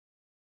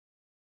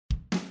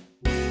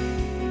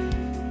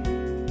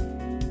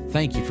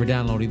Thank you for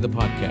downloading the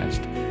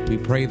podcast. We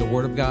pray the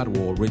Word of God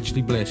will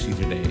richly bless you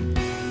today.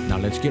 Now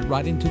let's get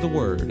right into the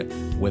Word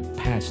with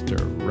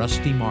Pastor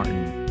Rusty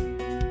Martin.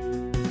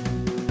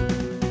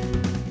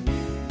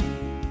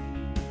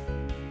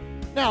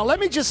 Now, let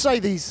me just say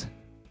these.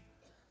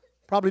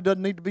 Probably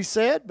doesn't need to be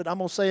said, but I'm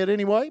going to say it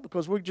anyway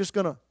because we're just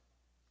going to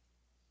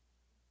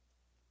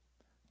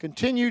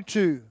continue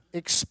to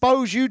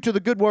expose you to the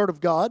good Word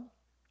of God.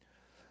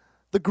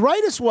 The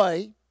greatest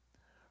way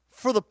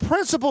for the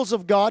principles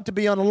of God to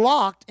be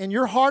unlocked in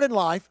your heart and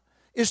life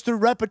is through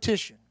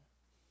repetition.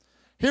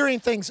 Hearing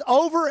things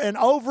over and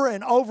over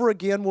and over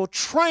again will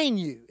train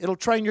you. It'll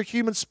train your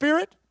human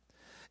spirit.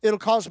 It'll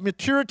cause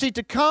maturity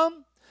to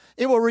come.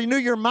 It will renew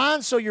your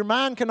mind so your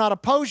mind cannot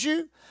oppose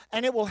you,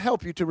 and it will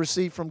help you to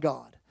receive from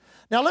God.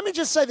 Now, let me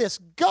just say this.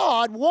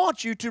 God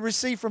wants you to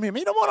receive from Him.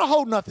 He don't want to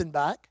hold nothing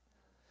back.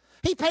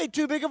 He paid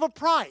too big of a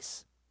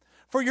price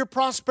for your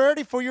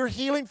prosperity, for your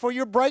healing, for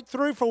your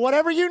breakthrough, for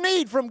whatever you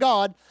need from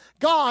God.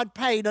 God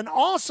paid an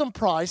awesome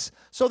price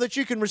so that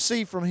you can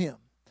receive from Him.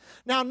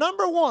 Now,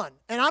 number one,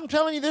 and I'm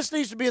telling you this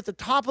needs to be at the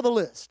top of the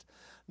list.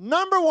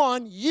 Number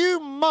one, you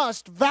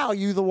must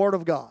value the Word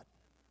of God.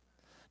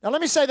 Now,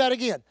 let me say that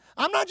again.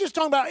 I'm not just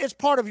talking about it's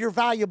part of your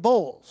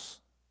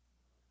valuables.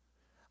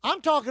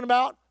 I'm talking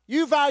about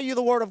you value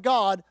the Word of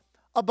God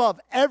above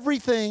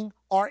everything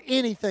or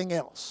anything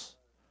else.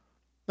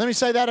 Let me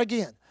say that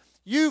again.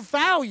 You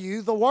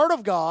value the Word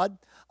of God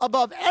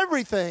above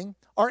everything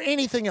or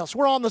anything else.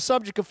 We're on the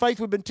subject of faith.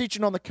 We've been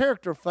teaching on the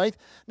character of faith.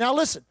 Now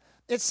listen,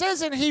 it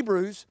says in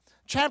Hebrews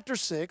chapter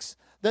 6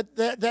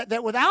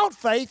 that without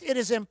faith it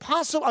is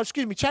impossible,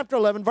 chapter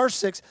 11, verse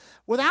 6,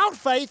 without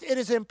faith it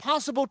is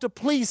impossible to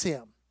please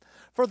Him.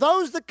 For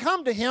those that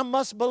come to Him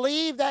must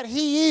believe that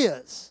He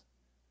is.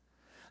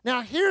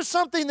 Now here's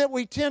something that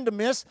we tend to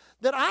miss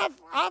that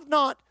I've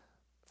not,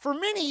 for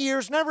many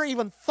years, never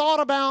even thought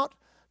about,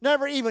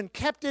 never even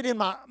kept it in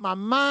my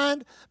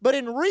mind, but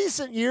in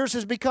recent years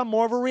has become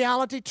more of a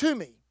reality to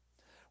me.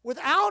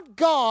 Without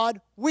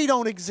God, we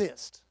don't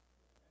exist.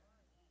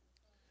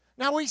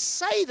 Now we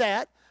say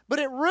that, but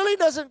it really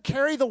doesn't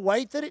carry the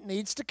weight that it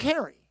needs to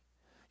carry.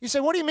 You say,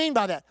 what do you mean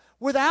by that?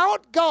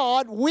 Without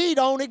God, we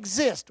don't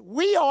exist.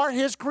 We are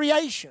His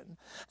creation,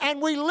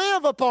 and we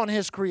live upon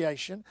His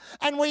creation,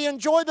 and we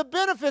enjoy the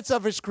benefits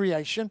of His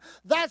creation.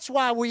 That's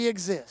why we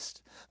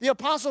exist. The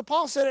Apostle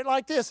Paul said it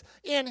like this: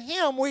 in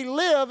Him we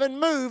live and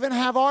move and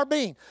have our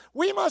being.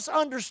 We must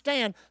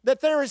understand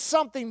that there is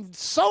something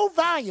so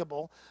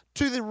valuable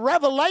to the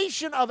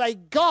revelation of a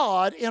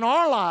God in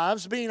our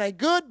lives, being a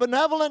good,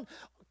 benevolent,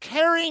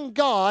 caring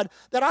God,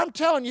 that I'm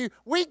telling you,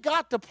 we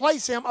got to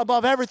place Him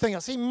above everything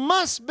else. He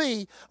must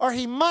be, or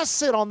He must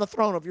sit on the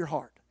throne of your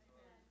heart.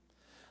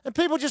 And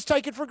people just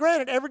take it for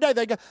granted every day.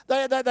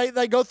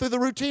 They go through the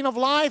routine of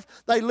life.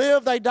 They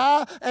live, they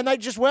die, and they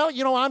just,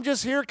 I'm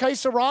just here, que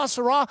sera,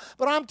 sera.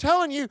 But I'm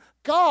telling you,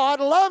 God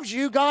loves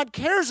you, God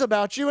cares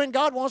about you, and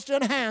God wants to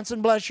enhance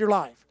and bless your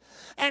life.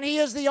 And He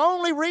is the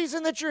only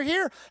reason that you're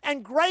here,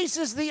 and grace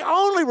is the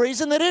only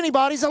reason that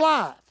anybody's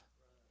alive.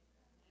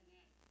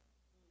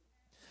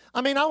 I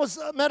mean, I was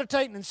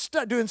meditating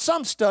and doing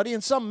some study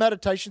and some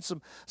meditation.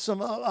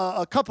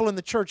 A couple in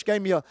the church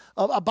gave me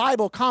a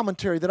Bible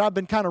commentary that I've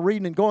been kind of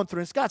reading and going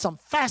through. It's got some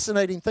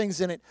fascinating things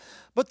in it.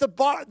 But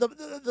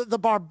the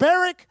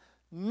barbaric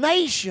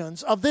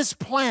nations of this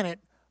planet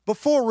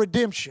before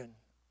redemption,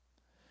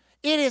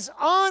 it is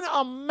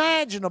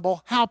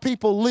unimaginable how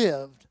people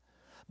lived.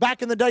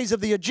 Back in the days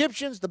of the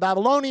Egyptians, the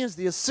Babylonians,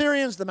 the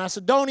Assyrians, the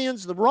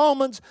Macedonians, the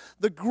Romans,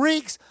 the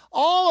Greeks,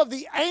 all of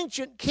the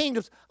ancient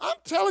kingdoms. I'm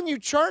telling you,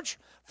 church,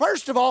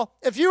 first of all,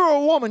 if you were a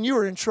woman, you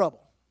were in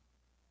trouble.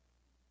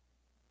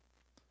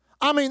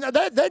 I mean,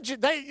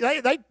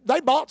 they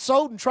bought,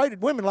 sold, and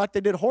traded women like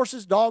they did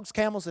horses, dogs,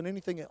 camels, and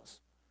anything else.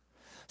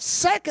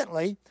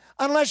 Secondly,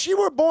 unless you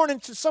were born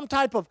into some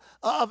type of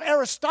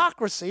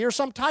aristocracy or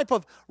some type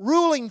of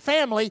ruling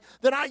family,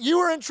 then you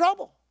were in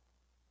trouble.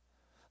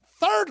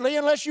 Thirdly,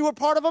 unless you were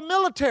part of a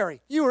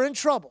military, you were in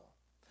trouble.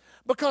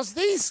 Because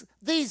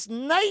these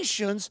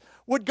nations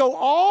would go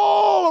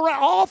all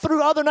around, all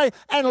through other nations,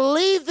 and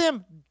leave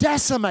them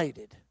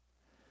decimated.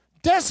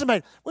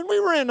 Decimated. When we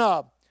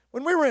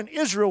were in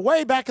Israel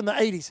way back in the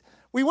 80s,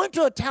 we went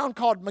to a town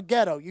called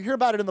Megiddo. You hear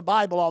about it in the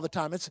Bible all the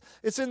time.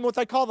 It's in what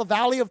they call the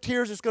Valley of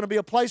Tears. It's going to be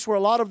a place where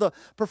a lot of the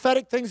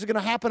prophetic things are going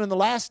to happen in the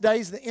last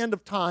days, the end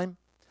of time.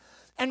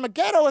 And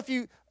Megiddo,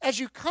 as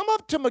you come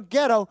up to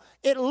Megiddo,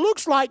 it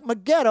looks like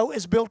Megiddo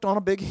is built on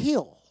a big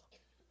hill.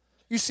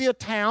 You see a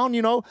town,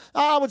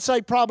 I would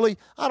say probably,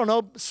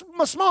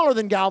 smaller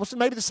than Galveston,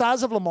 maybe the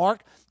size of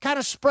Lamarck, kind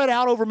of spread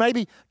out over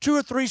maybe 2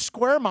 or 3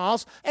 square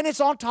miles, and it's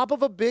on top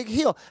of a big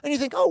hill. And you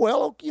think,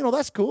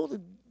 that's cool. They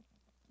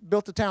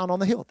built a town on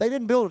the hill. They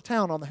didn't build a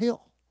town on the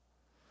hill.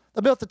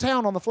 They built the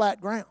town on the flat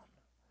ground.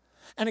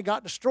 And it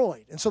got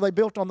destroyed. And so they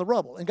built on the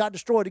rubble and got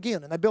destroyed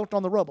again. And they built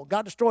on the rubble,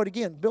 got destroyed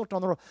again, built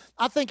on the rubble.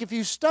 I think if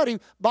you study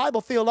Bible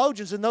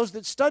theologians and those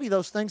that study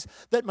those things,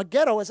 that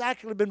Megiddo has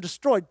actually been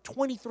destroyed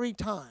 23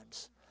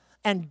 times.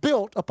 and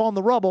built upon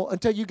the rubble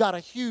until you got a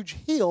huge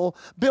hill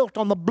built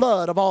on the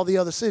blood of all the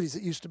other cities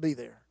that used to be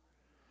there.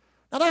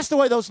 Now, that's the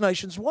way those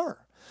nations were.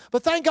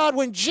 But thank God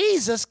when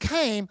Jesus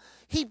came,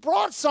 He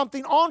brought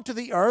something onto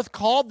the earth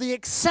called the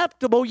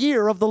acceptable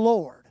year of the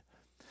Lord.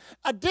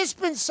 A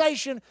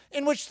dispensation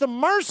in which the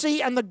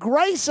mercy and the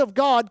grace of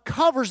God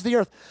covers the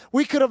earth.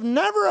 We could have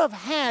never have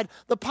had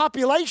the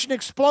population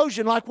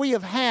explosion like we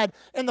have had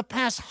in the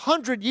past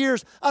 100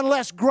 years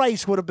unless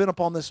grace would have been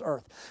upon this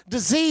earth.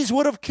 Disease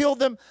would have killed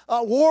them,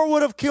 war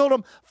would have killed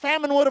them,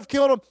 famine would have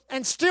killed them,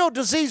 and still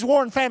disease,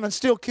 war, and famine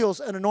still kills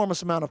an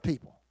enormous amount of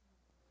people.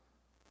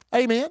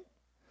 Amen?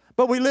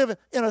 But we live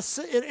in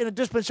a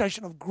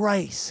dispensation of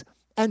grace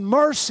and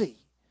mercy.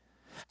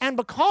 And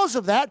because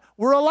of that,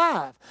 we're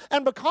alive.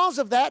 And because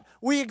of that,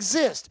 we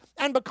exist.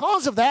 And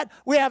because of that,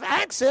 we have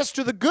access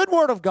to the good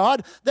Word of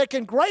God that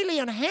can greatly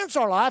enhance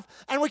our life,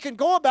 and we can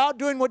go about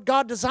doing what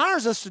God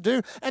desires us to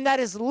do, and that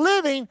is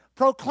living,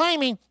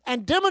 proclaiming,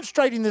 and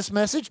demonstrating this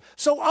message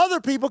so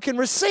other people can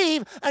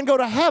receive and go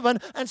to heaven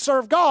and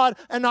serve God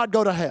and not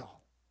go to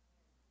hell.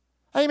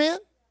 Amen?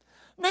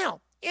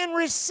 Now, in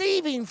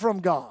receiving from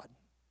God,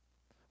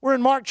 we're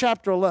in Mark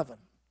chapter 11.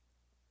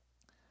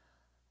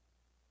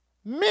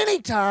 Many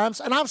times,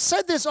 and I've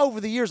said this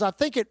over the years, I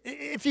think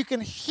if you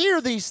can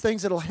hear these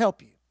things, it'll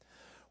help you.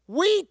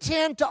 We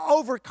tend to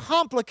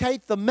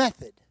overcomplicate the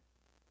method.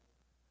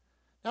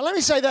 Now, let me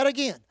say that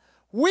again.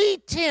 We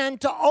tend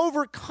to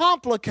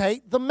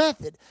overcomplicate the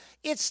method.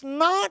 It's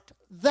not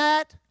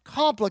that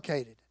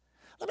complicated.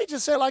 Let me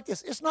just say it like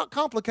this. It's not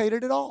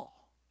complicated at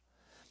all.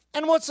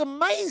 And what's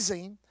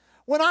amazing,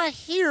 when I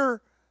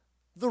hear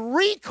the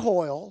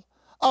recoil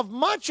of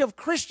much of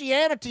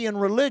Christianity and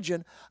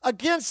religion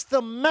against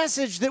the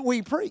message that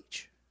we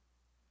preach.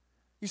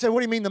 You say,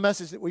 what do you mean the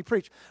message that we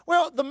preach?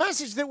 Well, the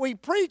message that we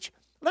preach,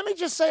 let me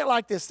just say it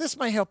like this. This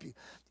may help you.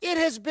 It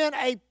has been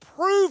a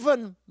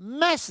proven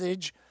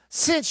message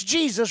since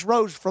Jesus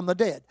rose from the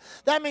dead.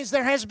 That means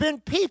there has been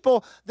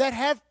people that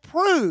have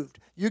proved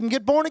you can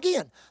get born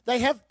again. They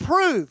have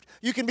proved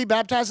you can be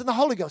baptized in the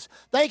Holy Ghost.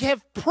 They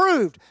have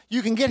proved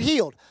you can get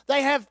healed.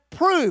 They have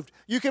proved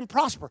you can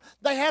prosper.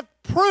 They have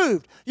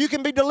proved you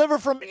can be delivered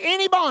from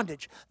any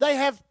bondage. They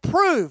have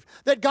proved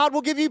that God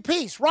will give you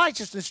peace,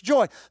 righteousness,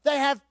 joy. They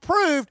have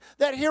proved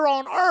that here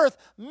on earth,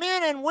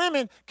 men and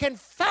women can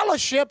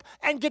fellowship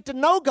and get to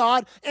know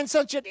God in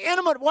such an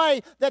intimate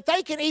way that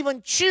they can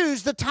even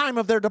choose the time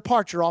of their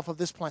departure off of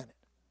this planet.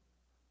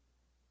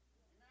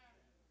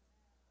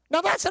 Now,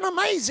 that's an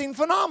amazing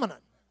phenomenon.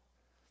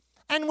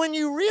 And when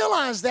you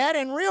realize that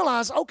and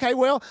realize, okay,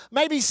 well,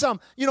 maybe some,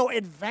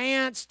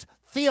 advanced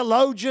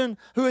theologian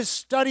who has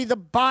studied the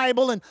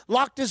Bible and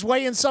locked his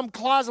way in some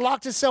closet,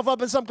 locked himself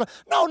up in some closet.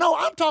 No,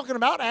 I'm talking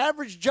about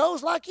average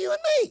Joes like you and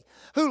me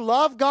who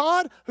love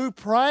God, who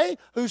pray,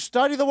 who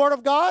study the Word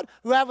of God,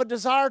 who have a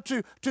desire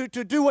to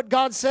do what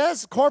God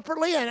says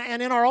corporately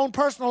and in our own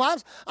personal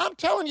lives. I'm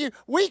telling you,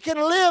 we can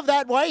live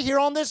that way here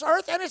on this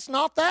earth, and it's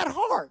not that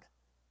hard.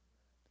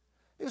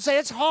 You say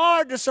it's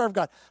hard to serve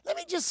God. Let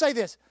me just say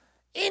this.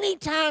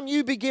 Anytime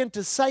you begin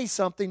to say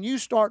something, you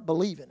start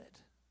believing it.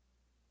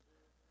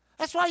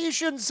 That's why you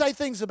shouldn't say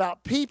things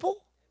about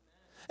people.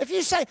 If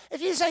you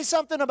say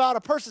something about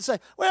a person, say,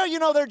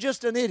 well, they're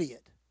just an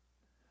idiot.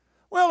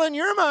 Well, in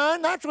your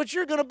mind, that's what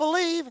you're going to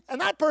believe, and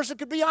that person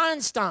could be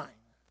Einstein.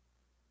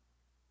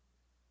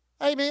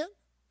 Amen?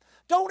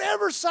 Don't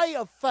ever say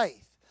of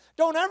faith.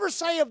 Don't ever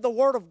say of the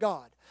Word of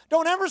God.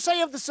 Don't ever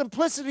say of the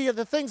simplicity of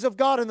the things of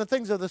God and the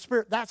things of the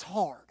Spirit. That's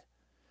hard.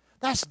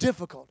 That's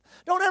difficult.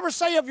 Don't ever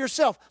say of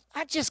yourself,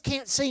 I just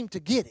can't seem to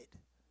get it.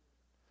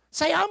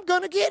 Say, I'm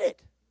going to get it.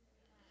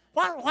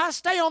 Why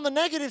stay on the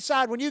negative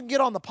side when you can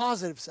get on the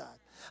positive side?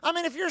 I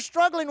mean, if you're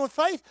struggling with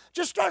faith,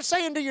 just start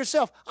saying to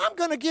yourself, I'm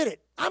going to get it.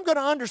 I'm going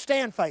to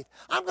understand faith.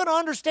 I'm going to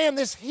understand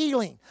this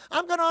healing.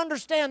 I'm going to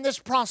understand this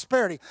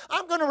prosperity.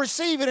 I'm going to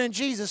receive it in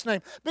Jesus'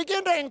 name.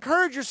 Begin to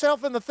encourage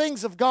yourself in the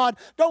things of God.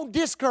 Don't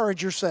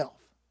discourage yourself.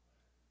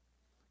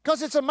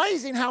 Because it's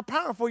amazing how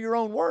powerful your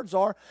own words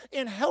are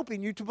in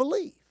helping you to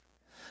believe.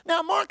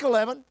 Now, Mark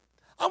 11,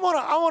 I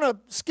want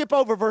to skip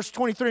over verse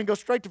 23 and go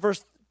straight to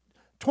verse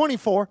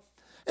 24.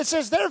 It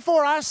says,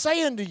 therefore I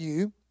say unto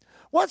you,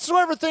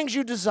 whatsoever things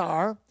you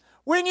desire,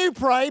 when you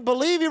pray,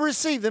 believe you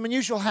receive them, and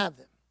you shall have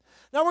them.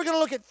 Now, we're going to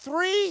look at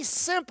 3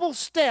 simple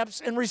steps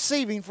in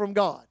receiving from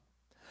God.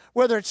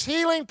 Whether it's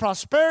healing,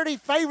 prosperity,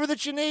 favor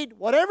that you need,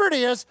 whatever it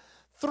is,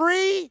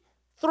 3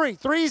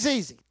 is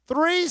easy.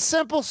 3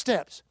 simple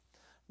steps.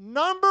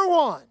 Number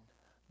 1,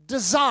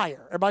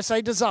 desire. Everybody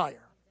say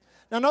desire.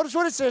 Now notice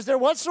what it says there.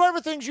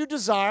 Whatsoever things you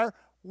desire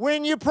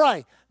when you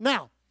pray.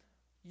 Now,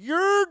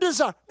 your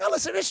desire. Now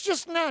listen, it's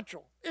just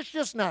natural. It's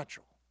just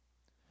natural.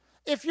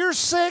 If you're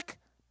sick,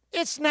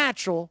 it's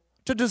natural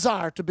to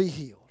desire to be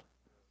healed.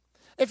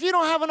 If you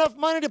don't have enough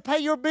money to pay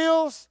your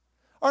bills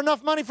or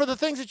enough money for the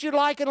things that you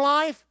like in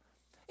life,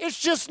 it's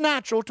just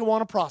natural to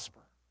want to prosper.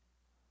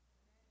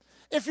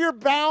 If you're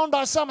bound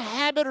by some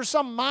habit or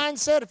some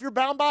mindset, if you're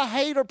bound by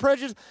hate or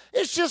prejudice,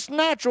 it's just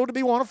natural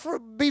to want to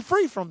be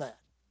free from that.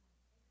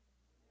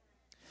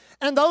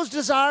 And those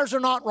desires are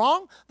not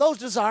wrong. Those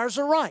desires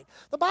are right.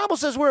 The Bible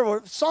says,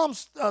 we're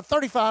Psalms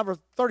 35 or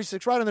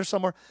 36, right in there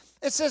somewhere.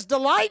 It says,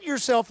 delight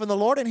yourself in the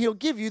Lord, and He'll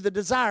give you the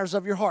desires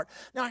of your heart.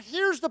 Now,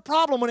 here's the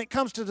problem when it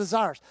comes to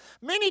desires.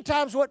 Many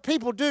times what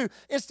people do,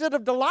 instead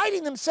of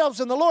delighting themselves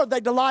in the Lord, they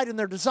delight in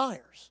their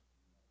desires.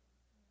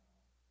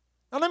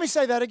 Now, let me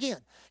say that again.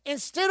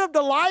 Instead of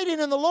delighting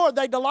in the Lord,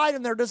 they delight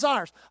in their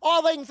desires.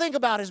 All they can think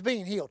about is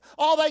being healed.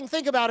 All they can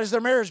think about is their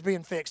marriage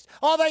being fixed.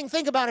 All they can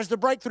think about is the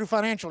breakthrough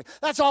financially.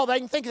 That's all they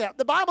can think about.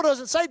 The Bible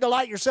doesn't say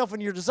delight yourself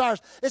in your desires.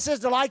 It says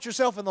delight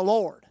yourself in the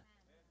Lord.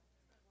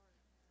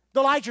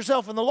 Delight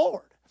yourself in the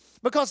Lord.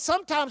 Because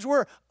sometimes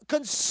we're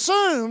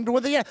consumed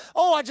with the,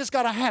 oh, I just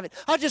got to have it.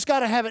 I just got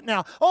to have it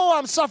now. Oh,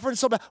 I'm suffering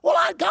so bad. Well,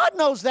 God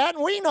knows that,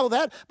 and we know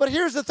that. But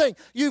here's the thing.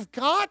 You've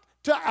got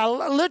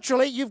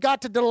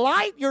to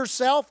delight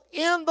yourself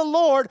in the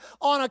Lord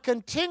on a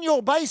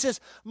continual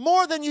basis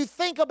more than you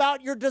think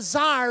about your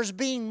desires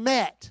being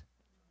met.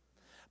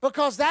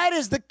 Because that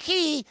is the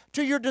key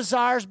to your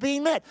desires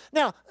being met.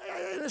 Now,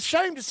 it's a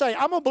shame to say,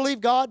 I'm going to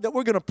believe God that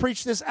we're going to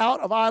preach this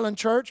out of Island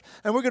Church,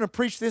 and we're going to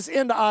preach this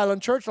into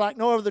Island Church like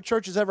no other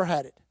church has ever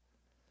had it.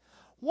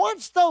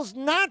 Once those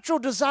natural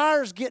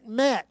desires get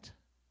met,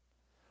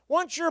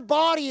 once your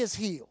body is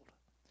healed,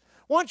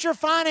 once your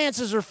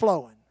finances are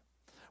flowing,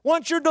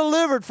 once you're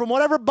delivered from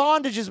whatever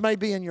bondages may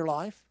be in your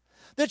life,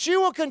 that you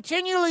will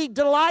continually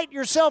delight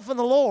yourself in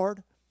the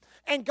Lord,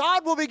 and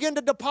God will begin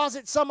to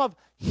deposit some of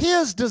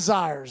His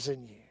desires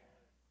in you.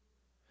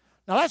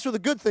 Now, that's where the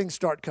good things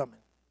start coming.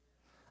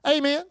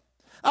 Amen.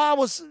 I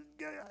was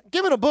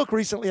given a book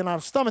recently, and I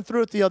was thumbing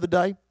through it the other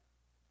day.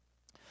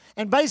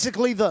 And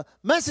basically, the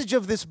message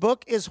of this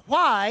book is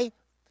why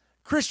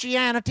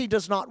Christianity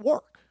does not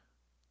work.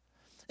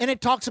 And it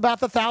talks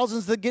about the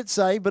thousands that get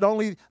saved, but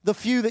only the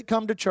few that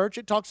come to church.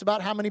 It talks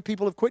about how many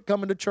people have quit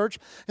coming to church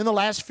in the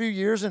last few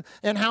years,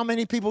 and how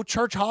many people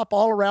church hop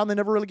all around. They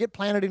never really get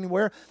planted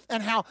anywhere,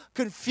 and how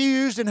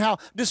confused and how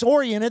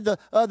disoriented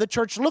the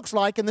church looks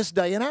like in this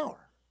day and hour.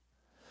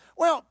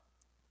 Well,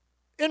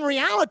 in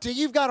reality,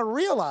 you've got to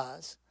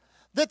realize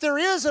that there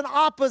is an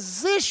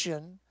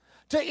opposition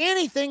to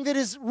anything that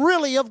is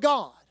really of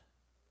God.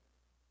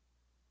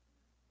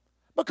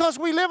 Because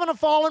we live on a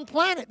fallen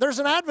planet. There's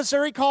an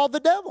adversary called the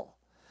devil.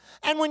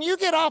 And when you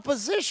get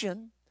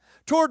opposition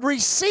toward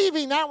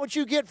receiving that which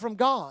you get from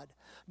God,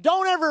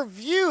 don't ever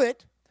view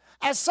it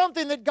as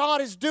something that God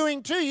is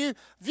doing to you.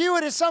 View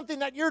it as something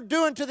that you're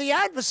doing to the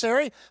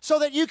adversary so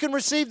that you can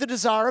receive the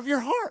desire of your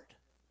heart.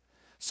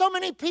 So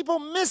many people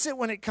miss it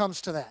when it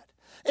comes to that.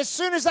 As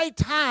soon as they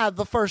tithe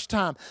the first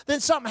time,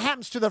 then something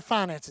happens to their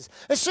finances.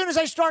 As soon as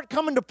they start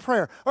coming to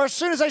prayer, or as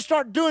soon as they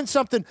start doing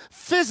something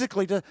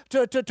physically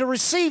to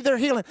receive their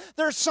healing,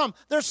 there's some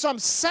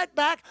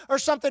setback or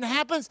something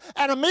happens,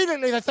 and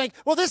immediately they think,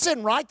 well, this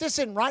isn't right, this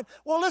isn't right.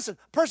 Well, listen,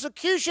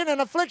 persecution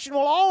and affliction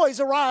will always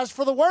arise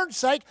for the word's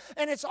sake,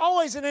 and it's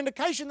always an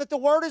indication that the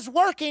word is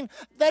working,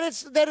 that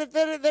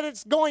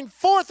it's going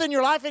forth in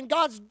your life, and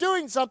God's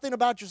doing something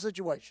about your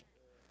situation.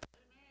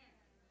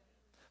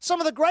 Some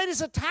of the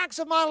greatest attacks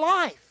of my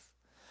life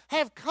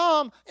have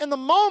come in the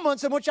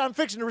moments in which I'm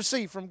fixing to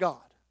receive from God.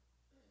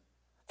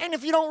 And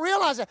if you don't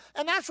realize that,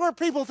 and that's where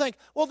people think,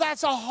 well,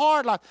 that's a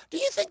hard life. Do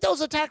you think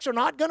those attacks are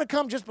not going to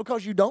come just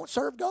because you don't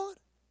serve God?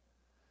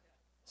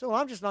 So,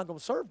 well, I'm just not going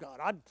to serve God.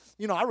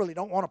 I really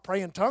don't want to pray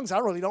in tongues. I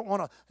really don't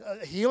want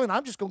to heal, and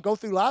I'm just going to go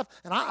through life.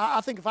 And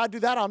I think if I do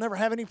that, I'll never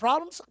have any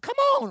problems. Come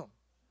on.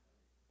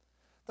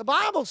 The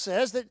Bible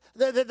says that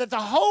the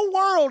whole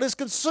world is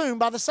consumed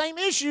by the same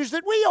issues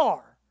that we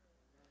are.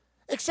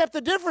 Except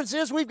the difference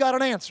is we've got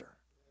an answer.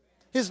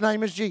 His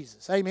name is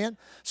Jesus. Amen.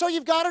 So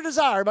you've got a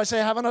desire. Everybody say,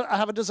 I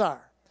have a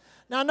desire.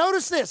 Now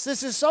notice this.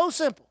 This is so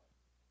simple.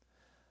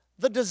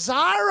 The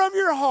desire of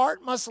your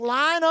heart must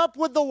line up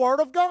with the Word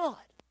of God.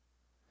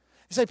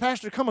 You say,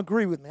 Pastor, come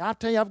agree with me. I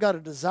tell you, I've got a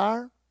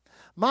desire.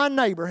 My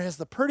neighbor has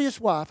the prettiest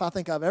wife I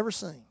think I've ever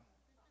seen.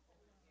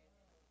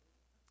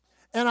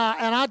 And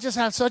I just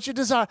have such a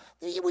desire.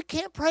 We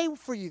can't pray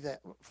for you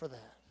for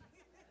that.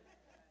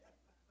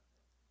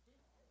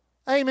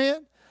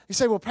 Amen. You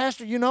say, well,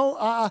 Pastor,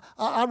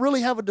 I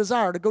really have a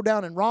desire to go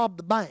down and rob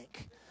the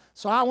bank.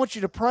 So I want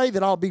you to pray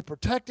that I'll be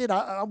protected.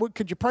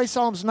 Could you pray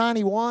Psalms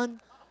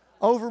 91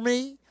 over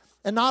me?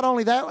 And not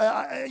only that,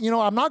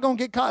 I'm not going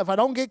to get caught. If I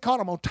don't get caught,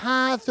 I'm going to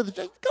tithe to the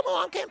church. Come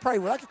on, I can't pray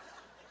with that.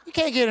 You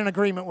can't get in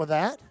agreement with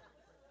that.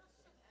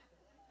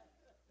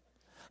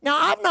 Now,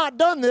 I've not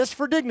done this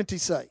for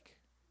dignity's sake.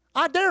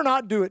 I dare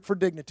not do it for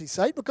dignity's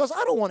sake because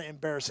I don't want to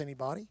embarrass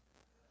anybody.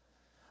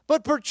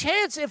 But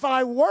perchance, if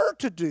I were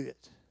to do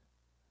it,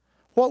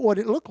 what would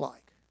it look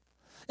like?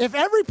 If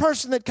every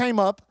person that came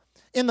up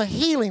in the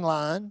healing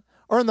line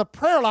or in the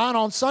prayer line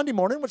on Sunday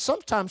morning would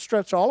sometimes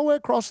stretch all the way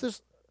across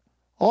this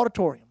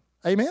auditorium.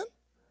 Amen?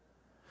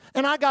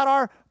 And I got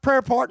our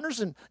prayer partners,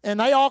 and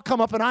they all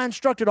come up, and I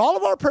instructed all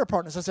of our prayer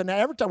partners. I said, now,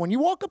 every time when you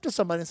walk up to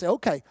somebody and say,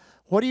 okay,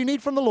 what do you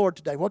need from the Lord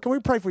today? What can we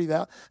pray for you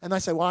about? And they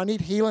say, well, I need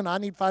healing. I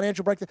need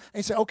financial breakthrough. And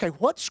you say, okay,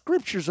 what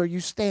scriptures are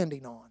you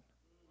standing on?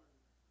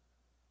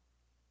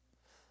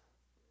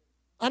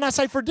 And I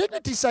say for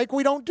dignity's sake,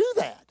 we don't do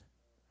that.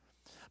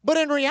 But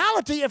in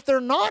reality, if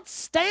they're not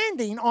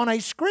standing on a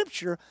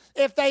scripture,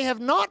 if they have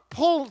not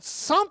pulled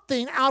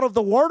something out of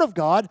the Word of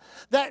God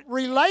that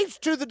relates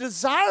to the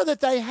desire that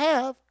they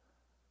have,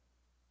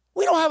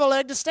 we don't have a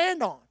leg to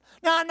stand on.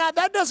 Now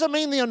that doesn't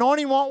mean the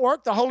anointing won't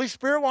work, the Holy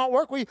Spirit won't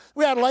work. We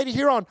had a lady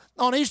here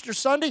on Easter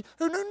Sunday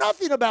who knew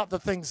nothing about the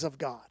things of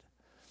God,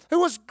 who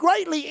was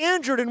greatly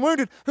injured and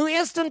wounded, who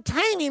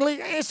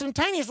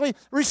instantaneously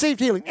received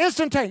healing.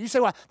 Instantaneously. You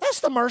say, well,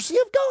 that's the mercy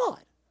of God.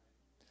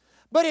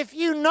 But if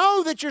you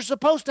know that you're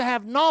supposed to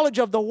have knowledge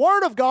of the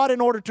Word of God in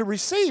order to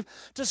receive,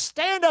 to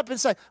stand up and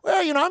say,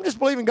 well, I'm just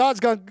believing God's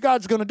going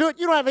to do it,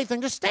 you don't have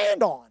anything to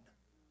stand on.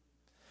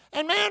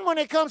 And man, when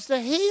it comes to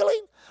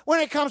healing, when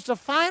it comes to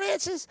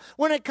finances,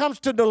 when it comes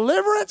to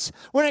deliverance,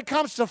 when it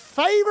comes to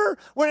favor,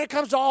 when it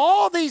comes to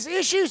all these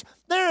issues,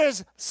 there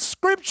is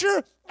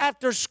scripture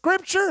after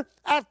scripture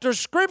after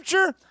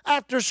scripture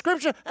after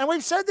scripture. And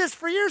we've said this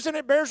for years and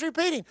it bears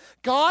repeating.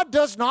 God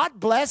does not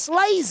bless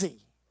lazy.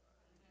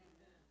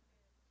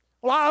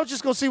 Well, I was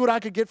just going to see what I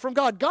could get from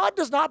God. God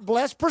does not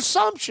bless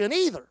presumption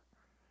either.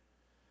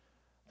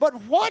 But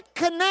what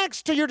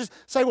connects to your,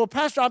 say, well,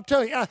 Pastor, I'm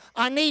telling you,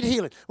 I need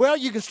healing. Well,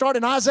 you can start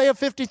in Isaiah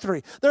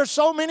 53. There are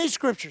so many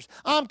scriptures.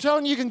 I'm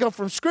telling you, you can go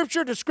from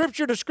scripture to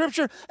scripture to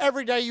scripture.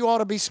 Every day you ought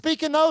to be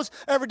speaking those.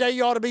 Every day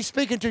you ought to be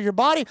speaking to your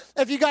body.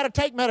 If you got to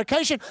take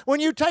medication, when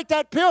you take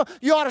that pill,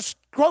 you ought to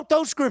quote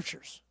those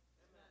scriptures.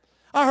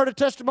 I heard a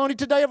testimony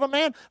today of a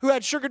man who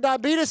had sugar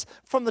diabetes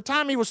from the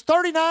time he was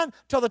 39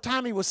 till the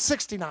time he was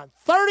 69.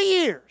 30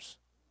 years.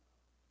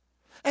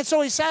 And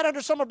so he sat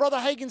under some of Brother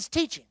Hagin's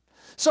teaching.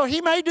 So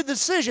he made the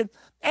decision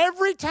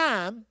every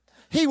time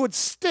he would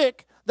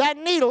stick that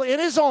needle in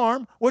his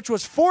arm, which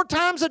was 4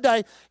 times a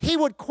day, he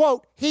would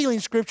quote healing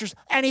scriptures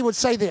and he would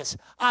say this,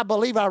 I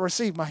believe I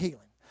received my healing.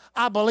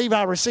 I believe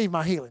I received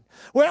my healing.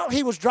 Well,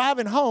 he was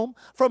driving home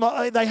from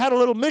they had a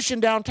little mission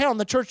downtown,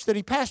 the church that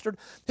he pastored.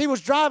 He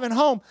was driving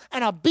home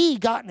and a bee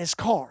got in his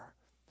car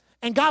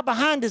and got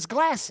behind his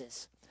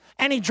glasses.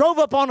 And he drove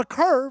up on a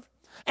curve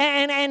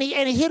and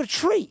he hit a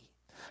tree.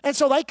 And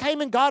so they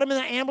came and got him in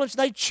the ambulance.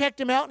 They checked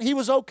him out, and he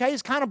was okay.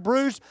 He's kind of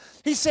bruised.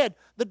 He said,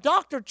 the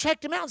doctor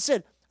checked him out and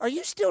said, are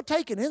you still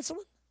taking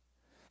insulin?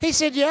 He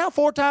said, yeah,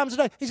 4 times a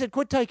day. He said,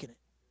 quit taking it.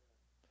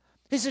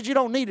 He said, you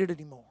don't need it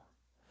anymore.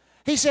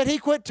 He said he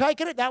quit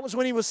taking it. That was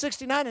when he was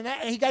 69, and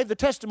he gave the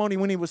testimony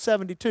when he was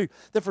 72,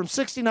 that from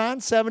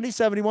 69, 70,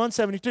 71,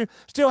 72,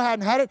 still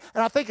hadn't had it.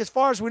 And I think as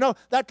far as we know,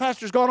 that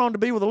pastor's gone on to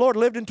be with the Lord,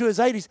 lived into his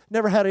 80s,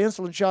 never had an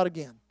insulin shot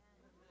again.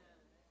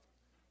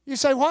 You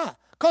say, why?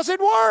 Because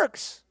it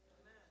works.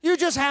 You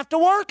just have to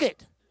work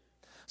it.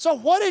 So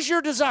what is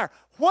your desire?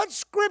 What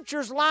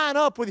scriptures line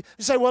up with you?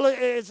 You say, well,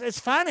 it's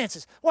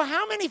finances. Well,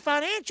 how many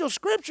financial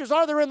scriptures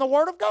are there in the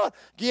Word of God?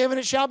 Given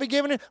it shall be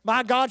given it.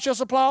 My God shall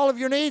supply all of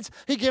your needs.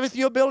 He giveth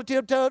you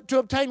ability to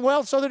obtain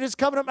wealth so that his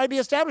covenant may be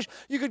established.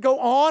 You could go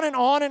on and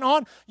on and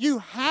on. You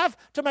have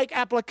to make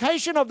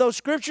application of those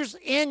scriptures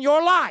in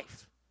your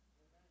life.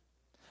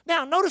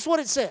 Now, notice what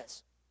it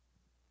says.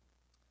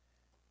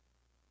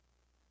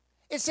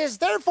 It says,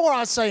 therefore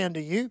I say unto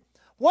you,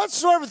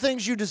 whatsoever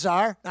things you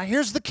desire. Now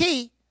here's the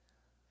key.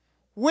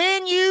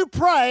 When you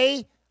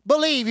pray,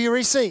 believe you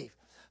receive.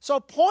 So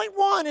point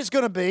 1 is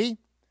going to be,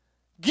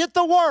 get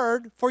the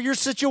word for your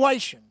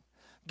situation.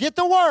 Get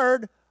the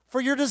word for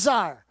your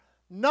desire.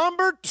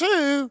 Number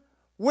 2,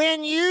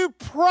 when you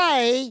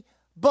pray,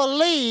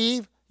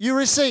 believe you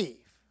receive.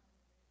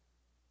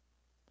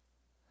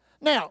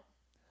 Now,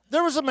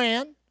 there was a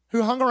man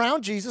who hung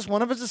around Jesus,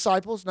 one of his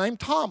disciples, named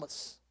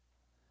Thomas.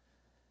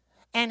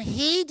 And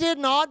he did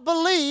not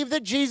believe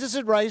that Jesus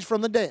had raised from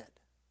the dead.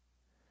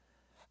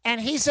 And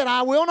he said,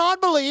 I will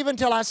not believe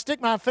until I stick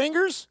my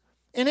fingers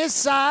in his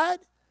side,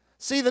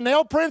 see the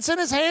nail prints in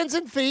his hands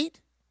and feet.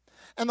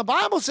 And the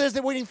Bible says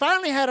that when he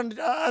finally had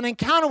an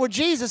encounter with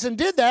Jesus and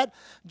did that,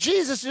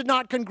 Jesus did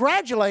not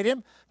congratulate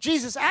him.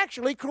 Jesus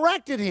actually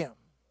corrected him.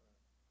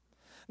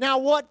 Now,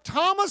 what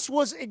Thomas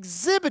was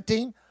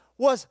exhibiting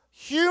was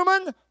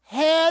human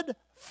head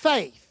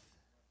faith.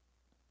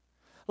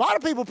 A lot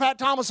of people pat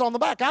Thomas on the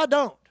back. I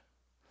don't.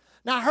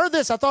 Now, I heard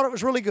this. I thought it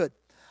was really good.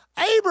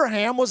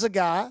 Abraham was a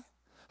guy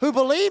who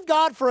believed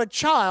God for a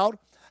child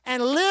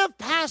and lived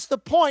past the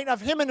point of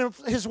him and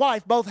his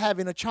wife both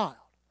having a child.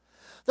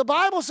 The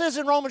Bible says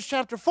in Romans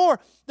chapter 4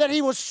 that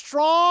he was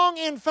strong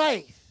in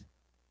faith,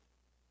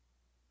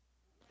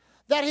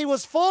 that he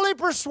was fully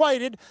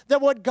persuaded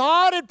that what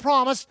God had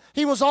promised,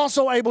 he was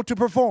also able to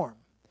perform.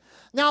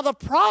 Now, the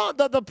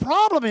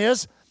problem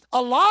is,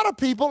 a lot of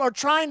people are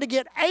trying to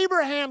get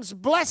Abraham's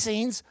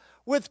blessings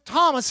with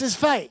Thomas's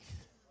faith.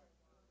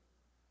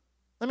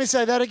 Let me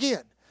say that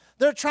again.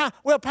 They're trying,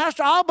 well,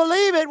 Pastor, I'll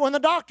believe it when the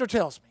doctor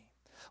tells me.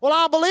 Well,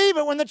 I'll believe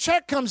it when the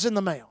check comes in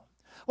the mail.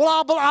 Well,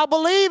 I'll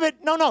believe it.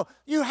 No.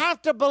 You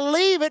have to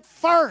believe it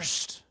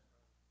first.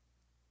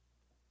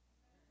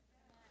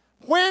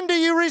 When do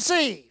you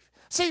receive?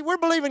 See, we're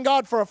believing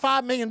God for a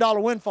 $5 million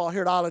windfall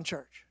here at Island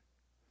Church.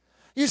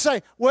 You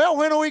say, well,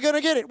 when are we going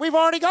to get it? We've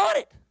already got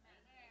it.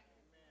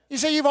 You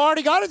say, you've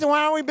already got it, then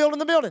why aren't we building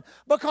the building?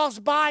 Because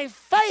by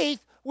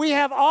faith, we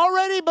have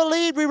already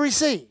believed we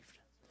received.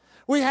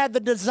 We had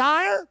the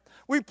desire.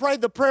 We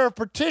prayed the prayer of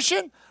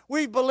petition.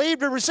 We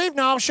believed we received.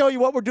 Now, I'll show you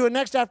what we're doing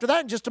next after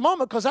that in just a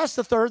moment, because that's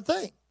the third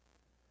thing.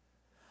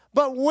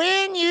 But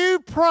when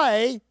you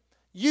pray,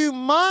 you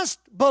must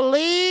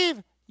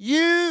believe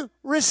you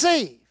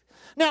receive.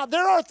 Now,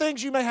 there are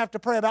things you may have to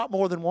pray about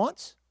more than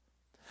once.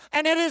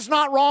 And it is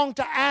not wrong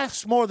to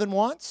ask more than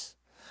once.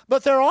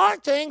 But there are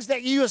things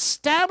that you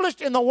established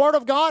in the Word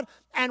of God,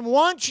 and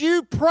once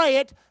you pray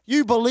it,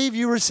 you believe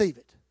you receive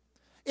it.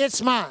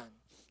 It's mine.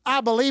 I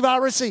believe I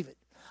receive it.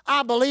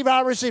 I believe I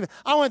receive it.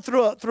 I went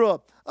through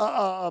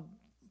a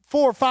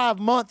 4 or 5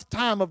 month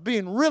time of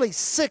being really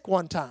sick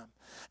one time.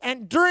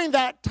 And during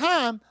that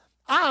time,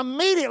 I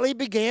immediately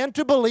began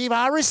to believe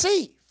I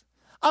received.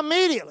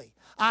 Immediately.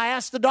 I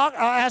asked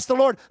the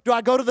Lord, do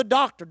I go to the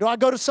doctor? Do I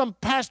go to some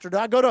pastor? Do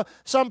I go to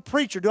some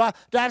preacher? Do I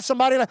have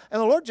somebody? And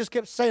the Lord just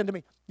kept saying to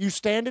me, you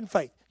stand in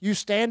faith. You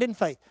stand in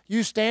faith.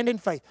 You stand in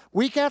faith.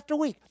 Week after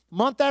week,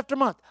 month after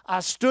month, I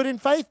stood in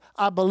faith.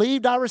 I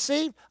believed I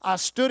received. I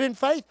stood in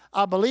faith.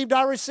 I believed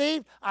I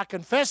received. I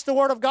confessed the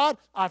Word of God.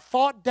 I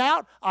fought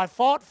doubt. I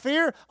fought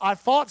fear. I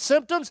fought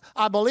symptoms.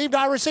 I believed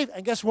I received.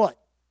 And guess what?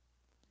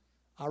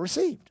 I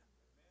received.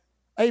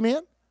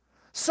 Amen.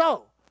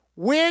 So,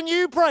 when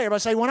you pray, everybody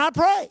say, when I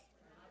pray.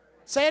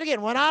 Say it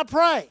again, when I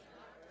pray.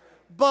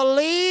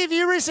 Believe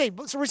you receive.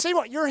 So receive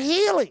what? Your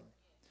healing,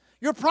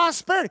 your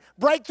prosperity,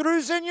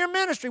 breakthroughs in your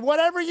ministry.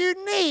 Whatever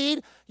you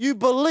need, you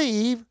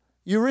believe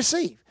you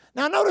receive.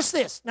 Now notice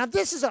this. Now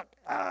this is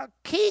a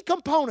key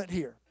component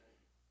here.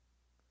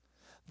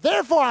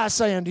 Therefore I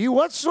say unto you,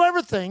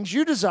 whatsoever things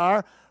you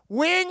desire,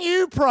 when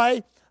you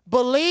pray,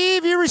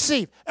 believe you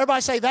receive.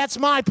 Everybody say, that's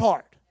my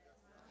part.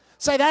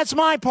 Say, that's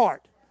my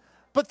part.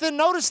 But then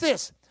notice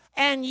this.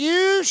 And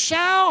you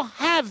shall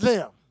have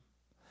them.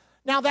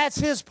 Now that's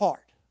his part.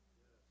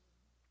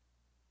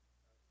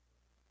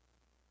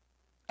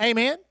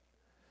 Amen?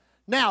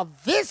 Now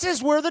this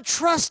is where the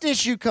trust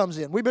issue comes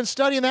in. We've been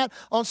studying that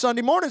on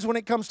Sunday mornings when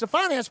it comes to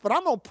finance, but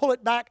I'm going to pull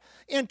it back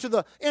into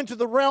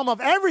the realm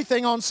of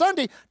everything on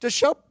Sunday to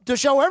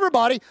show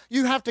everybody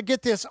you have to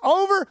get this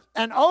over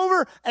and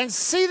over and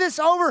see this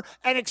over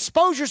and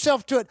expose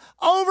yourself to it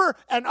over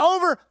and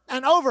over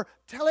and over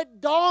till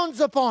it dawns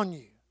upon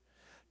you.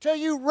 Till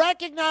you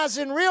recognize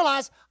and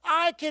realize,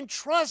 I can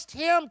trust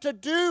him to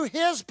do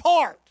his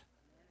part.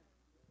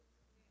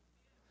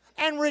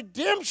 And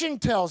redemption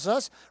tells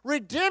us,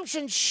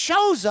 redemption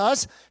shows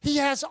us he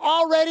has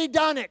already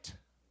done it.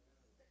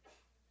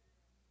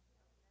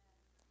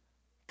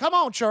 Come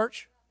on,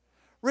 church.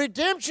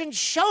 Redemption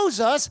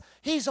shows us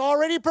he's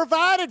already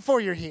provided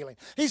for your healing.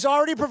 He's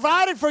already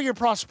provided for your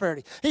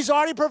prosperity. He's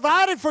already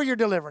provided for your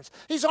deliverance.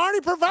 He's already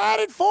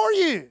provided for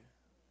you.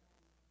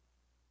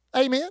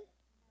 Amen?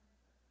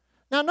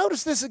 Now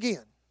notice this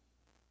again.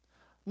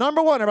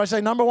 Number one, everybody say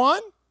number one.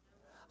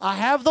 I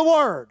have the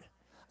Word.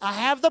 I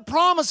have the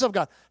promise of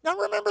God. Now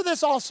remember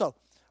this also.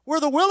 Where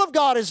the will of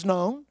God is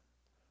known,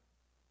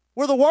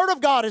 where the Word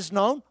of God is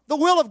known, the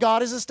will of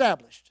God is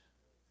established.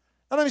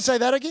 Now let me say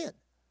that again.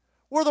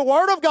 Where the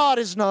Word of God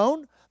is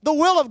known, the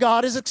will of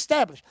God is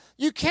established.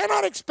 You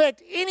cannot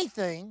expect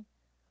anything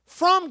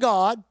from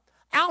God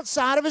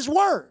outside of His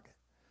Word.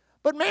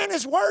 But man,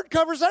 His Word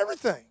covers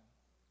everything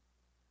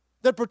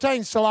that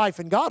pertains to life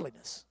and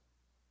godliness.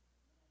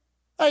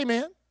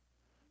 Amen.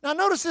 Now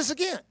notice this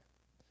again.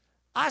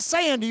 I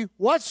say unto you,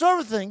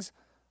 whatsoever things,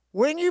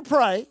 when you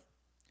pray,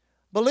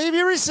 believe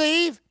you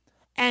receive,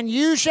 and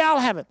you shall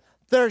have it.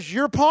 There's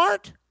your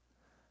part.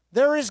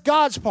 There is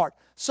God's part.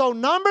 So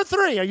number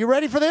 3, are you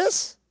ready for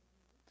this?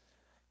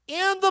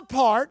 In the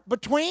part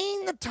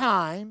between the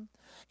time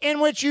in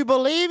which you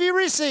believe you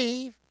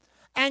receive,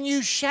 and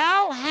you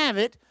shall have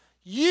it,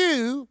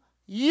 you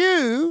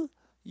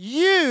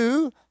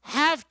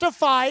have to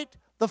fight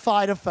the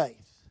fight of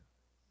faith.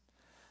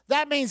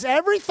 That means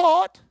every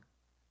thought,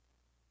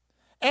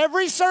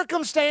 every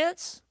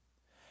circumstance,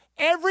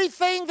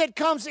 everything that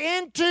comes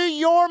into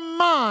your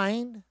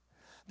mind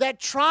that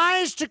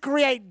tries to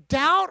create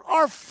doubt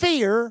or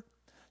fear,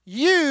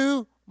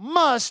 you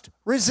must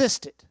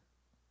resist it.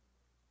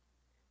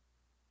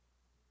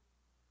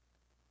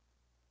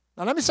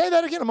 Now let me say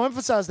that again. I'm going to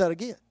emphasize that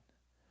again.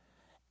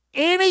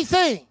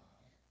 Anything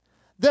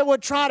that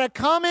would try to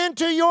come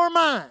into your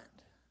mind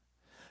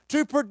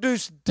to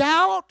produce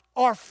doubt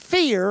or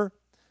fear,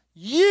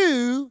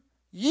 you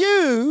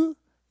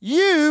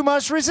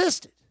must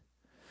resist it.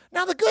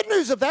 Now, the good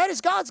news of that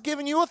is God's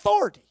given you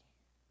authority.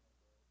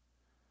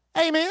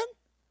 Amen?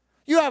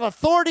 You have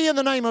authority in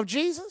the name of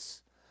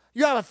Jesus.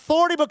 You have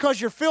authority because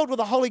you're filled with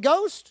the Holy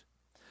Ghost.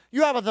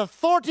 You have the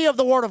authority of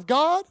the Word of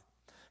God.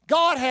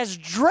 God has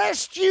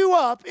dressed you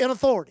up in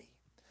authority.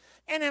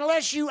 And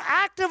unless you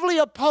actively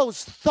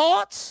oppose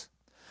thoughts,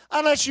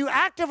 unless you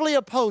actively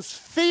oppose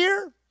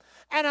fear,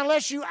 and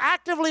unless you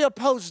actively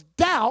oppose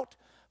doubt,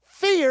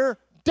 fear,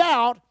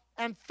 doubt,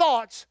 and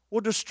thoughts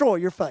will destroy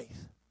your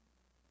faith.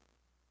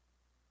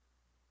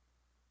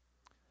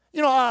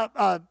 You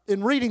know,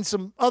 in reading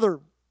some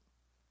other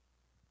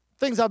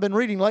things I've been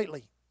reading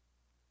lately.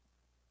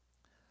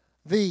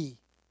 The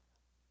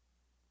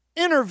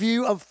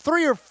interview of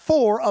 3 or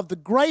 4 of the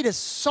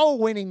greatest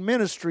soul-winning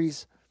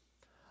ministries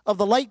of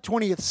the late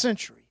 20th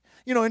century.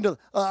 You know, into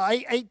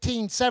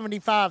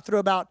 1875 through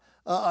about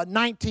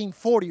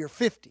 1940 or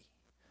 50,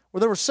 where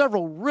there were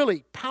several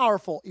really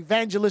powerful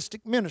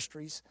evangelistic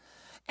ministries.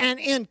 And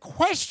in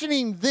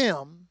questioning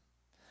them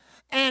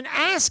and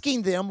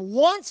asking them,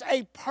 once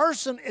a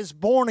person is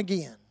born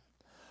again,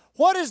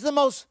 what is the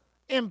most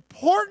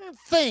important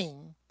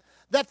thing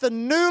that the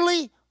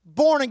newly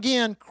born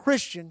again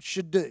Christian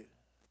should do?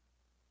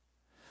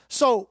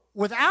 So,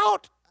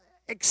 without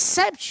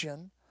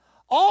exception,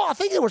 I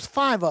think there was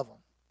 5 of them.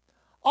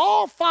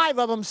 All 5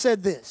 of them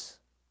said this: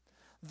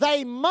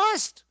 they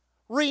must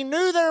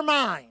renew their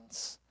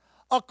minds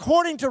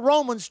according to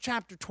Romans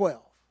chapter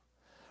 12,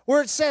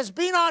 where it says,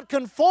 be not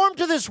conformed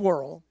to this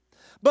world,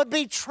 but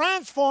be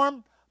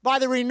transformed by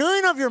the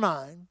renewing of your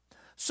mind,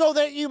 so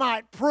that you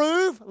might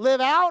prove, live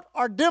out,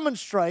 or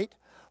demonstrate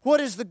what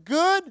is the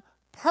good,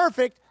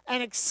 perfect,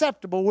 and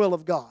acceptable will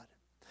of God.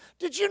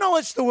 Did you know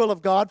it's the will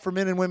of God for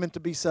men and women to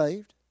be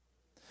saved?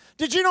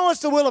 Did you know it's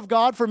the will of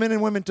God for men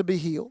and women to be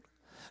healed?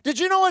 Did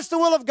you know it's the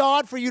will of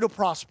God for you to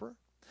prosper?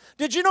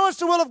 Did you know it's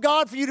the will of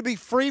God for you to be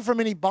free from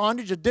any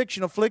bondage,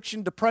 addiction,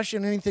 affliction,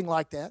 depression, anything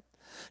like that?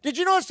 Did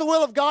you know it's the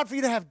will of God for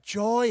you to have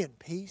joy and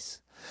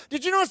peace?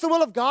 Did you know it's the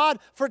will of God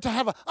for it to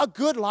have a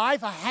good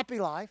life, a happy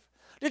life?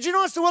 Did you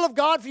know it's the will of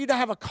God for you to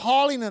have a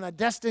calling and a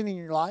destiny in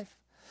your life?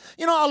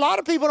 You know, a lot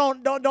of people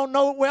don't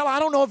know, well, I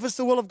don't know if it's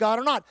the will of God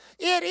or not.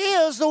 It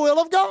is the will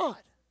of God.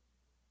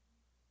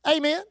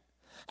 Amen?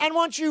 And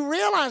once you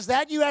realize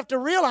that, you have to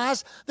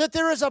realize that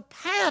there is a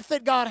path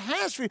that God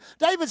has for you.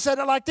 David said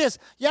it like this: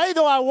 yea,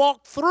 though I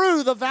walk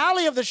through the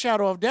valley of the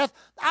shadow of death,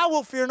 I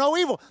will fear no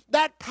evil.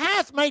 That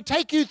path may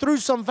take you through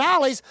some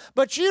valleys,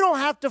 but you don't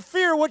have to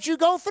fear what you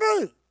go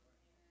through.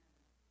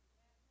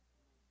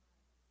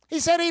 He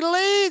said he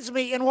leads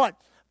me in what?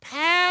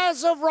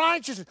 Paths of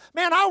righteousness.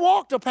 Man, I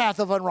walked a path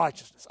of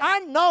unrighteousness. I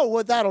know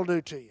what that'll do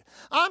to you.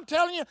 I'm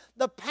telling you,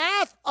 the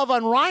path of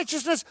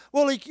unrighteousness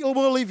will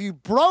leave you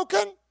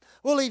broken,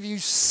 will leave you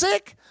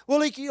sick, will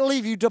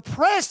leave you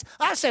depressed.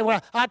 I say,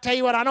 well, I tell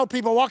you what, I know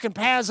people walking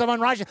paths of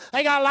unrighteousness.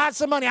 They got lots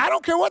of money. I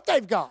don't care what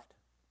they've got.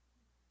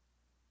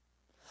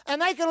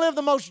 And they can live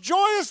the most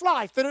joyous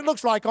life that it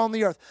looks like on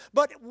the earth.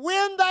 But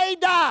when they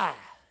die,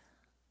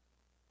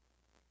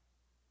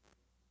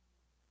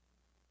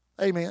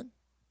 amen,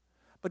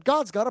 but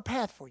God's got a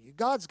path for you.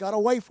 God's got a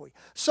way for you.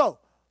 So,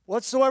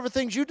 whatsoever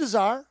things you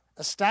desire,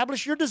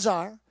 establish your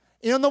desire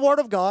in the Word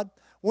of God.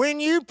 When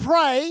you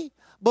pray,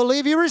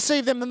 believe you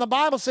receive them, and the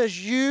Bible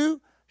says you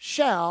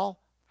shall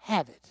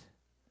have it.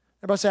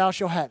 Everybody say, I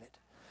shall have it.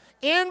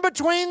 In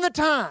between the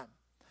time,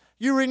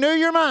 you renew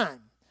your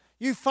mind.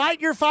 You fight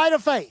your fight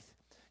of faith.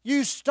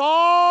 You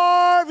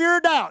starve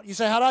your doubt. You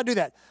say, how do I do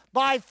that?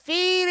 By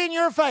feeding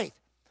your faith.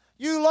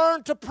 You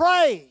learn to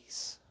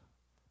praise.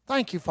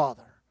 Thank you,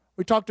 Father.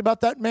 We talked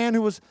about that man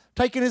who was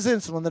taking his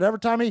insulin, that every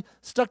time he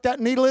stuck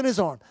that needle in his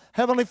arm,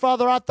 Heavenly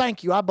Father, I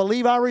thank you. I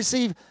believe I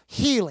receive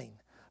healing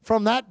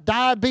from that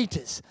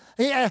diabetes.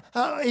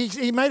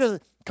 He made a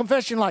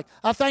confession like,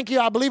 I thank you,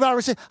 I believe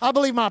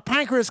my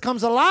pancreas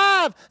comes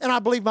alive, and I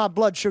believe my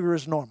blood sugar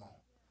is normal.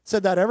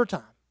 Said that every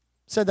time.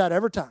 Said that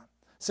every time.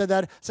 Said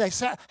that. Say,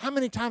 how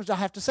many times do I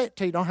have to say it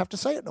till you don't have to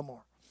say it no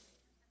more?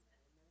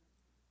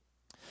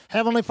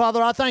 Heavenly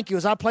Father, I thank you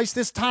as I place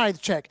this tithe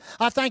check.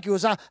 I thank you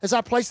as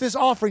I place this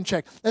offering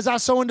check, as I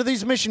sow into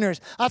these missionaries.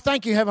 I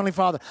thank you, Heavenly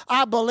Father.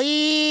 I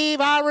believe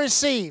I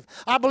receive.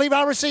 I believe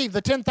I receive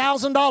the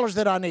 $10,000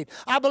 that I need.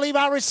 I believe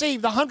I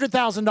receive the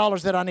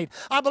 $100,000 that I need.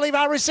 I believe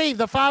I receive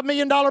the $5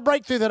 million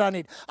breakthrough that I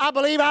need. I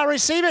believe I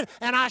receive it,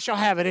 and I shall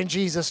have it in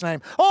Jesus'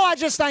 name. Oh, I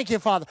just thank you,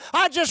 Father.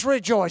 I just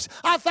rejoice.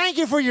 I thank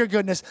you for your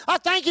goodness. I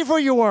thank you for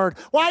your word.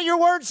 Why, your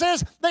word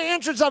says the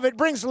entrance of it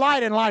brings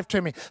light and life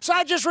to me. So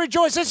I just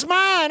rejoice. It's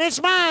mine. It's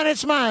mine,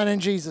 it's mine in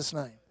Jesus'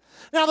 name.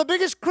 Now, the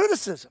biggest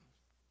criticism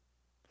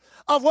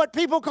of what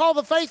people call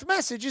the faith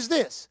message is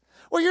this: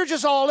 well, you're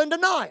just all in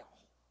denial.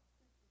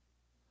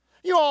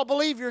 You all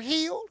believe you're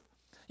healed.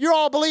 You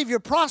all believe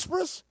you're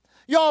prosperous.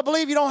 You all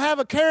believe you don't have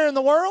a care in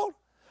the world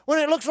when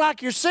it looks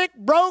like you're sick,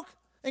 broke,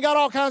 and got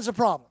all kinds of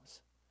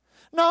problems.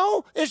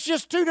 No, it's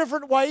just two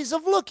different ways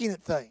of looking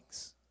at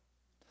things.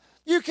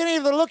 You can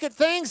either look at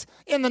things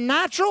in the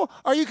natural,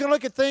 or you can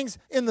look at things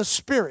in the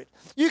spirit.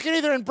 You can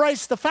either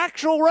embrace the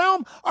factual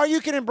realm, or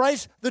you can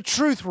embrace the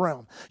truth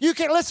realm. You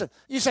can, listen,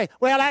 you say,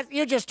 well,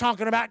 you're just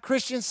talking about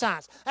Christian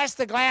Science. That's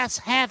the glass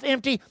half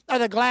empty or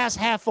the glass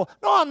half full.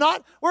 No, I'm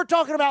not. We're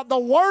talking about the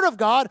Word of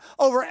God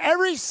over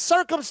every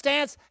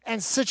circumstance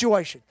and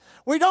situation.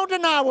 We don't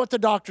deny what the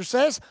doctor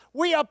says.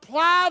 We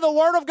apply the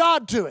Word of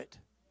God to it.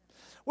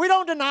 We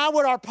don't deny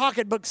what our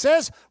pocketbook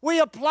says.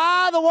 We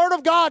apply the Word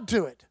of God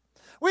to it.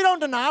 We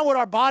don't deny what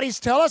our bodies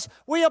tell us.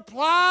 We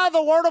apply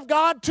the Word of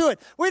God to it.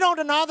 We don't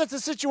deny that the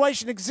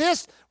situation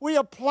exists. We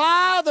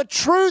apply the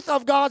truth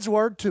of God's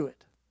Word to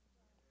it.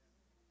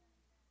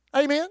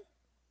 Amen?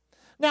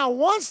 Now,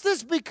 once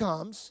this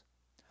becomes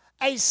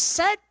a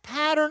set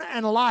pattern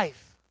and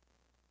life.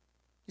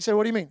 You say,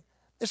 what do you mean?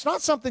 It's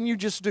not something you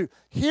just do.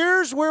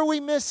 Here's where we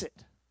miss it.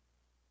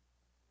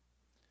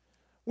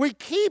 We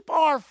keep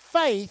our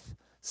faith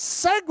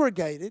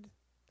segregated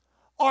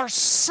or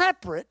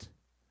separate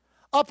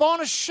up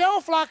on a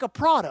shelf like a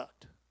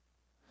product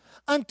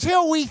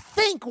until we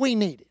think we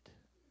need it.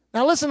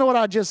 Now listen to what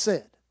I just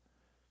said.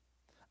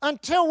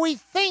 Until we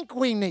think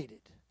we need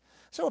it.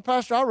 So, well,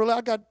 Pastor,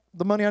 I got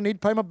the money I need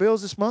to pay my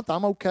bills this month.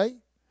 I'm okay.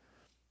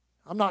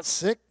 I'm not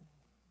sick,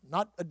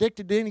 not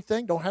addicted to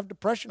anything, don't have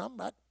depression. I'm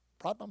a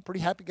pretty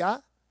happy guy,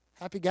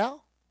 happy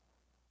gal.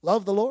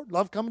 Love the Lord,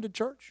 love coming to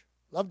church,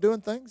 love doing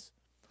things.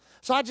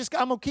 So I'm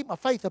going to keep my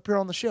faith up here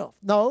on the shelf.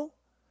 No,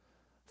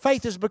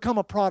 faith has become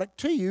a product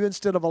to you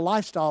instead of a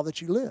lifestyle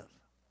that you live.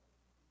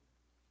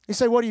 You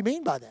say, what do you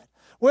mean by that?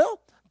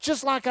 Well,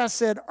 just like I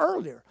said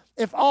earlier,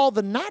 if all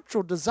the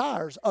natural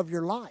desires of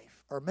your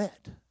life are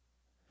met,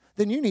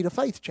 then you need a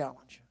faith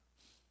challenge.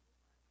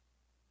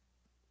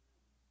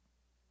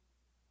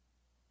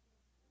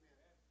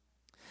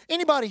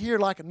 Anybody here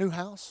like a new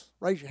house?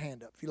 Raise your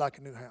hand up if you like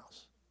a new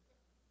house.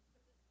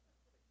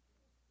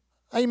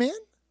 Amen?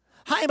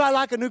 Anybody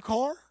like a new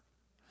car?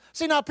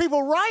 See, now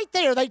people right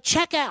there, they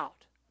check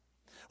out.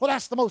 Well,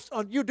 that's the most,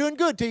 you're doing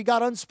good till you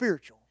got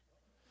unspiritual.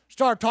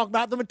 Start talking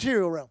about the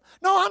material realm.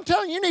 No, I'm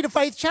telling you, you need a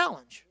faith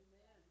challenge.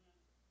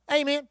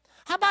 Amen?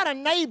 How about a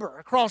neighbor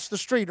across the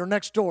street or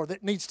next door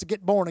that needs to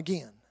get born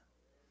again?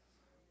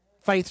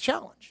 Faith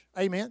challenge.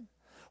 Amen?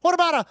 What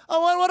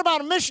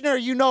about a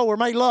missionary you know or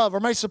may love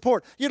or may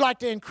support? You'd like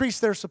to increase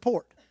their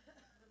support.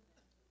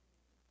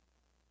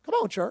 Come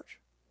on, church.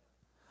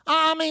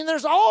 I mean,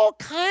 there's all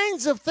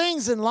kinds of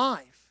things in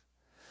life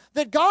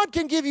that God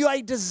can give you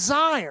a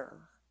desire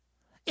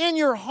in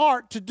your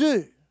heart to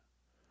do.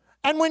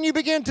 And when you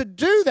begin to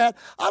do that,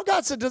 I've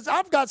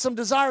got some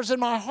desires in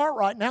my heart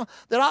right now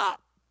that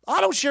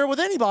I don't share with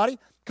anybody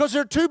because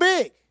they're too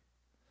big.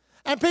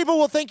 And people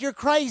will think you're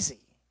crazy.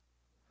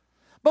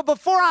 But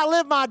before I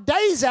live my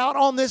days out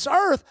on this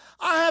earth,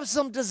 I have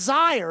some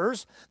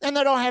desires, and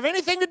they don't have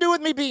anything to do with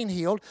me being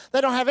healed.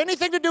 They don't have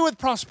anything to do with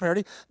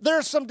prosperity.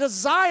 There's some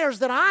desires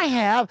that I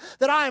have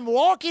that I am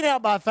walking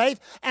out by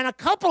faith, and a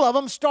couple of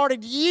them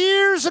started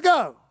years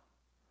ago.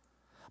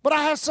 But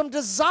I have some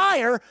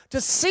desire to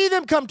see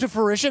them come to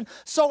fruition,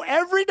 so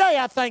every day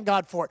I thank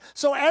God for it.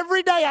 So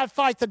every day I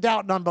fight the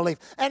doubt and unbelief.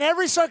 And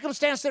every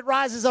circumstance that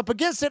rises up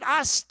against it,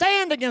 I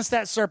stand against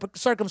that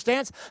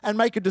circumstance and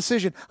make a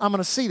decision. I'm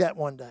going to see that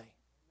one day.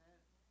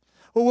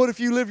 Well, what if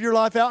you live your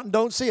life out and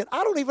don't see it?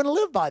 I don't even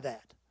live by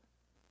that.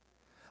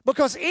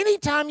 Because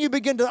anytime you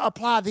begin to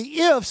apply the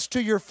ifs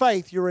to your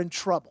faith, you're in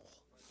trouble.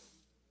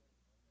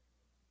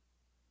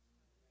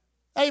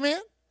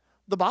 Amen?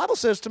 The Bible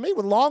says to me,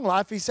 with long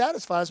life, He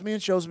satisfies me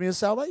and shows me His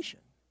salvation.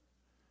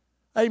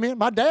 Amen.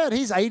 My dad,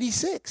 he's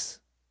 86.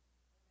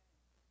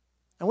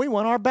 And we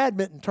won our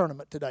badminton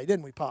tournament today,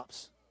 didn't we,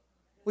 Pops?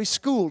 We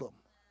schooled him.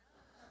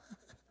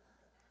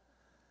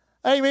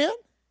 Amen.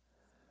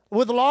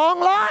 With long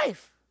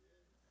life,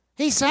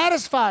 He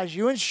satisfies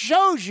you and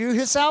shows you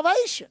His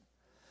salvation.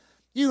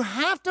 You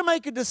have to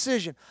make a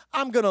decision.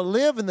 I'm going to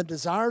live in the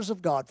desires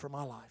of God for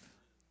my life.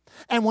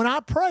 And when I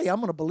pray, I'm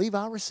going to believe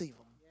I receive them.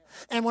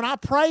 And when I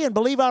pray and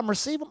believe I'm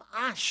receiving them,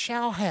 I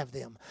shall have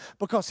them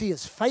because He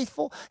is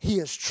faithful, He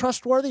is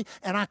trustworthy,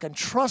 and I can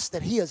trust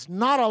that He is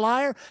not a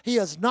liar. He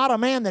is not a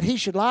man that He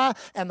should lie,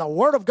 and the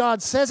Word of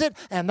God says it,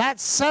 and that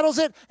settles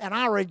it, and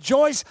I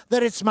rejoice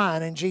that it's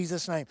mine in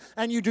Jesus' name.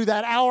 And you do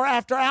that hour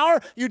after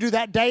hour, you do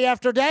that day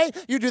after day,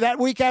 you do that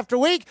week after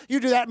week, you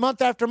do that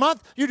month after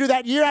month, you do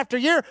that year after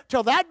year,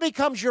 till that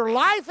becomes your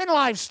life and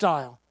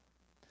lifestyle.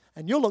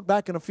 And you'll look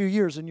back in a few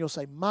years and you'll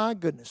say, my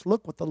goodness,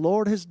 look what the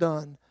Lord has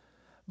done.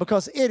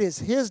 Because it is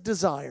His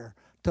desire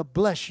to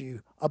bless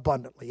you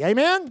abundantly.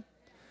 Amen?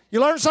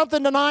 You learned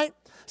something tonight?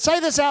 Say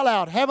this out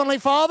loud. Heavenly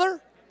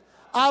Father,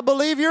 I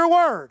believe Your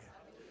Word.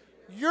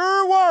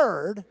 Your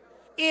Word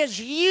is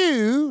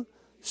You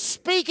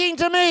speaking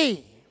to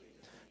me.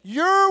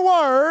 Your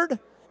Word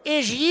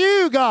is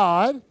You,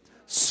 God,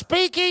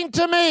 speaking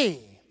to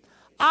me.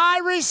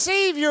 I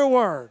receive Your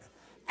Word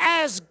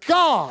as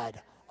God,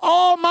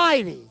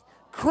 Almighty,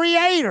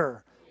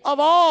 Creator of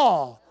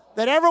all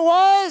that ever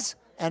was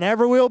and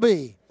ever will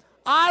be.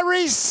 I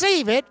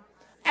receive it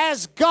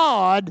as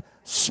God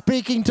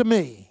speaking to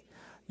me.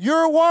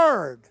 Your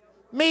Word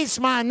meets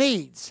my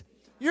needs.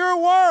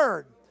 Your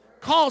Word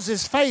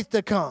causes faith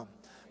to come.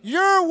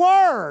 Your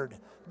Word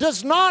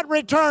does not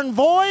return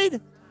void,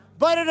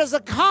 but it is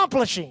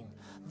accomplishing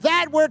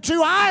that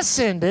whereto I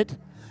send it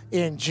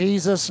in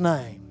Jesus'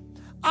 name.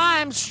 I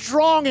am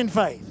strong in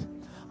faith,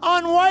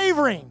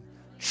 unwavering,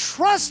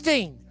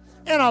 trusting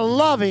in a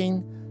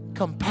loving,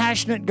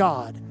 compassionate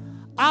God.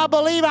 I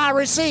believe I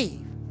receive.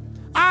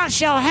 I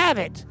shall have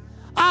it.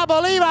 I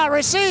believe I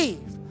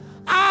receive.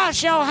 I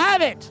shall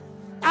have it.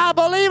 I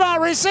believe I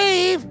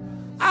receive.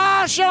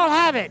 I shall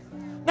have it.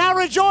 Now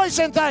rejoice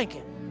and thank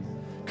Him.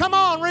 Come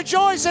on,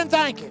 rejoice and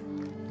thank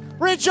Him.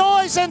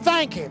 Rejoice and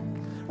thank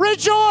Him.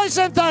 Rejoice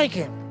and thank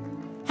Him.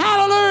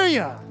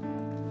 Hallelujah.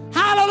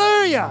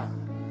 Hallelujah.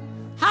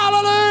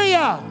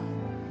 Hallelujah.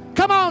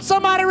 Come on,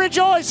 somebody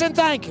rejoice and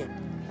thank Him.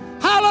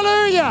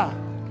 Hallelujah.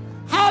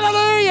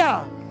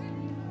 Hallelujah.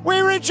 We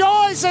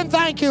rejoice and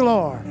thank you,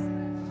 Lord.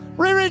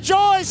 We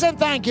rejoice and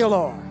thank you,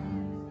 Lord.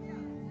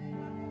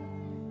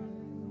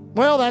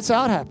 Well, that's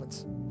how it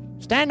happens.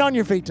 Stand on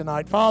your feet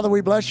tonight. Father,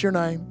 we bless your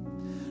name.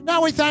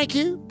 Now we thank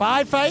you.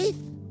 By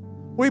faith,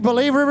 we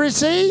believe we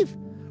receive.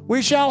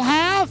 We shall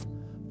have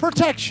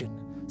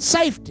protection,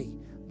 safety,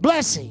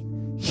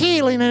 blessing,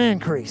 healing, and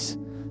increase.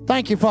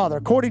 Thank you, Father.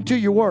 According to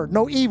your word,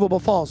 no evil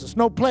befalls us.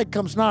 No plague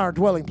comes nigh our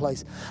dwelling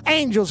place.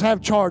 Angels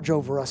have charge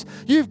over us.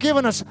 You've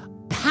given us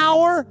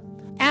power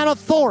and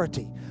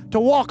authority to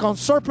walk on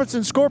serpents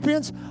and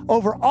scorpions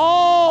over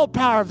all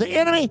power of the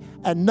enemy,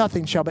 and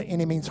nothing shall by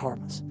any means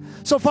harm us.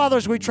 So, Father,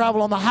 as we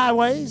travel on the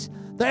highways,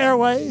 the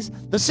airways,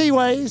 the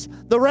seaways,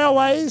 the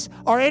railways,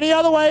 or any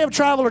other way of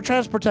travel or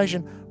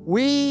transportation,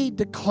 we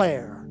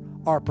declare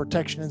our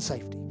protection and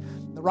safety.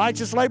 The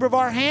righteous labor of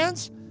our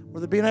hands,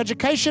 whether it be in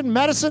education,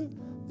 medicine,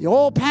 the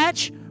oil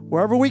patch,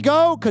 wherever we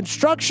go,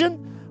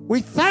 construction,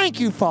 we thank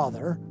you,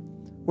 Father,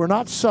 we're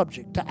not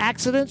subject to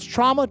accidents,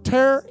 trauma,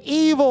 terror,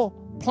 evil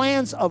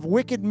plans of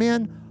wicked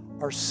men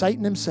or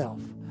Satan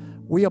himself.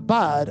 We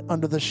abide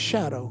under the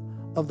shadow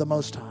of the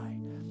Most High.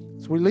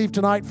 As we leave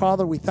tonight,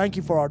 Father, we thank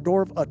you for our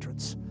door of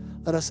utterance.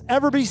 Let us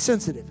ever be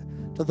sensitive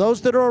to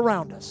those that are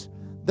around us,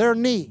 their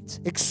needs,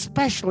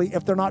 especially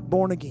if they're not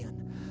born again.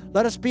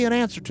 Let us be an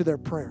answer to their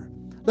prayer.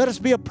 Let us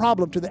be a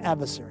problem to the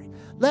adversary.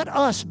 Let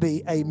us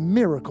be a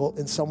miracle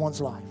in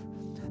someone's life.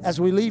 As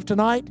we leave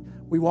tonight,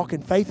 we walk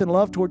in faith and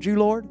love toward you,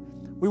 Lord.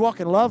 We walk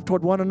in love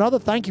toward one another.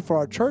 Thank you for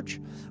our church.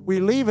 We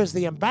leave as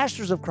the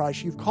ambassadors of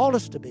Christ you've called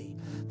us to be.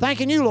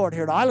 Thanking you, Lord,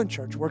 here at Island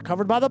Church. We're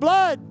covered by the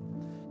blood,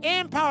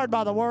 empowered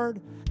by the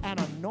word, and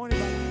anointed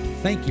by the Lord.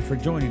 Thank you for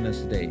joining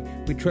us today.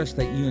 We trust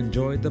that you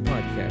enjoyed the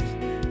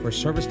podcast. For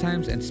service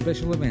times and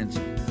special events,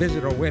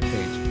 visit our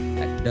webpage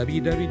at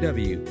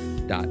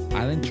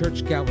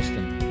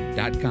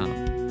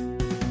www.islandchurchgalveston.com.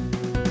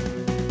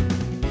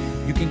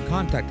 You can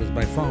contact us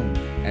by phone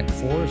at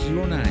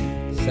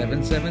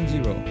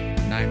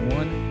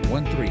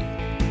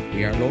 409-770-9113.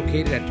 We are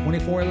located at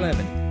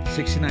 2411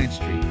 69th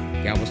Street,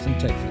 Galveston,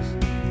 Texas.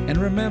 And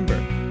remember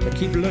to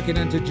keep looking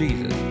unto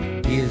Jesus.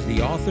 He is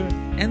the author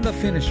and the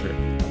finisher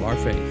of our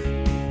faith.